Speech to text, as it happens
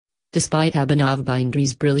Despite Abhinav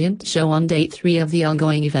Bindra's brilliant show on day 3 of the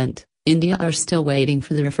ongoing event, India are still waiting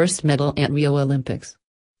for their first medal at Rio Olympics.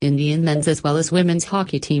 Indian men's as well as women's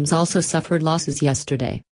hockey teams also suffered losses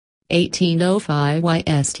yesterday. 18:05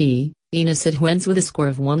 YST, Heen Sidhu wins with a score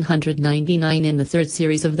of 199 in the third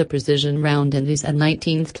series of the precision round and is at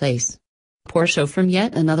 19th place. Poor show from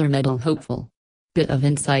yet another medal hopeful. Bit of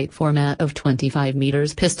insight: format of 25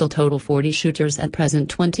 meters pistol, total 40 shooters at present,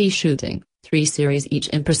 20 shooting, 3 series each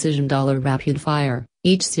in precision rapid fire,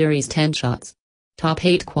 each series 10 shots. Top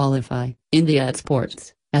 8 qualify. India at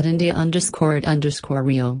Sports, at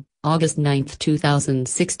India_@_Rio, August 9,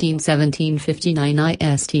 2016, 17:59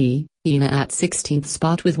 IST, Heen at 16th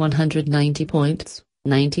spot with 190 points,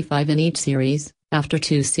 95 in each series, after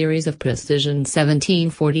 2 series of precision.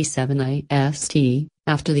 17:47 IST,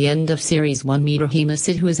 after the end of Series 1 meter Heen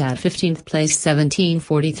Sidhu is at 15th place.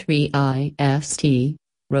 17:43 IST,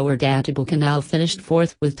 rower Dattu Bhokanal finished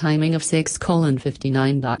 4th with timing of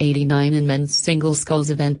 6:59.89 in men's single sculls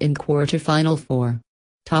event in quarter-final 4.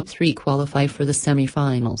 Top 3 qualify for the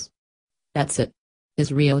semi-finals. That's it.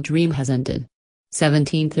 His Rio dream has ended.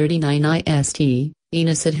 17:39 IST, Heen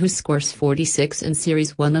Sidhu scores 46 in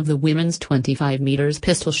Series 1 of the women's 25 meters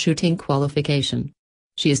pistol shooting qualification.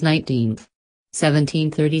 She is 19th.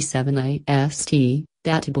 17:37 IST,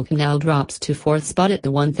 Dattu Bhokanal drops to 4th spot at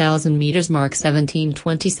the 1000 meters mark.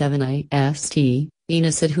 17:27 IST, Heen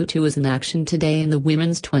Sidhu too is in action today in the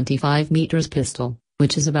women's 25 meters pistol,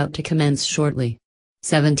 which is about to commence shortly.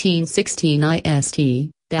 17:16 IST,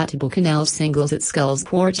 Dattu Bhokanal singles at sculls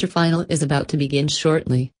quarterfinal is about to begin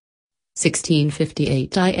shortly.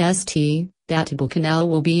 16:58 IST, Dattu Bhokanal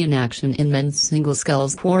will be in action in men's single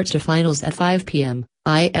sculls quarterfinals at 5 p.m.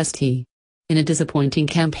 IST. In a disappointing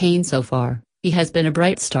campaign so far, he has been a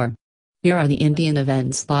bright star. Here are the Indian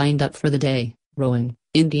events lined up for the day. Rowing,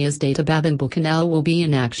 India's Dattu Bhokanal will be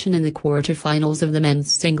in action in the quarterfinals of the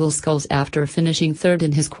men's single sculls after finishing 3rd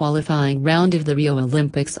in his qualifying round of the Rio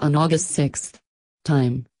Olympics on August 6.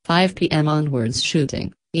 Time, 5 p.m. onwards.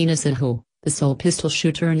 Shooting, Heen Sidhu, the sole pistol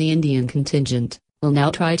shooter in the Indian contingent, will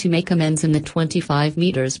now try to make amends in the 25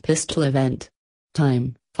 meters pistol event.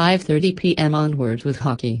 Time, 5:30 p.m. onwards. With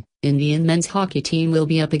hockey, Indian men's hockey team will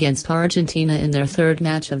be up against Argentina in their 3rd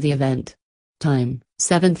match of the event. Time,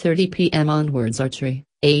 7:30 p.m. onwards. Archery,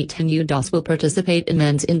 8 NUDOS will participate in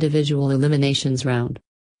men's individual eliminations round.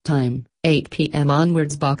 Time, 8 p.m.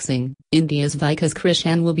 onwards. Boxing, India's Vikas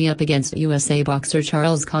Krishan will be up against USA boxer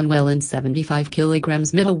Charles Conwell in 75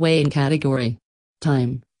 kg middleweight category.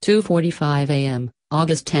 Time, 2:45 a.m.,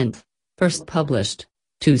 August 10th. First published,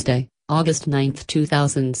 Tuesday, August 9,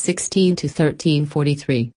 2016 to 13:43.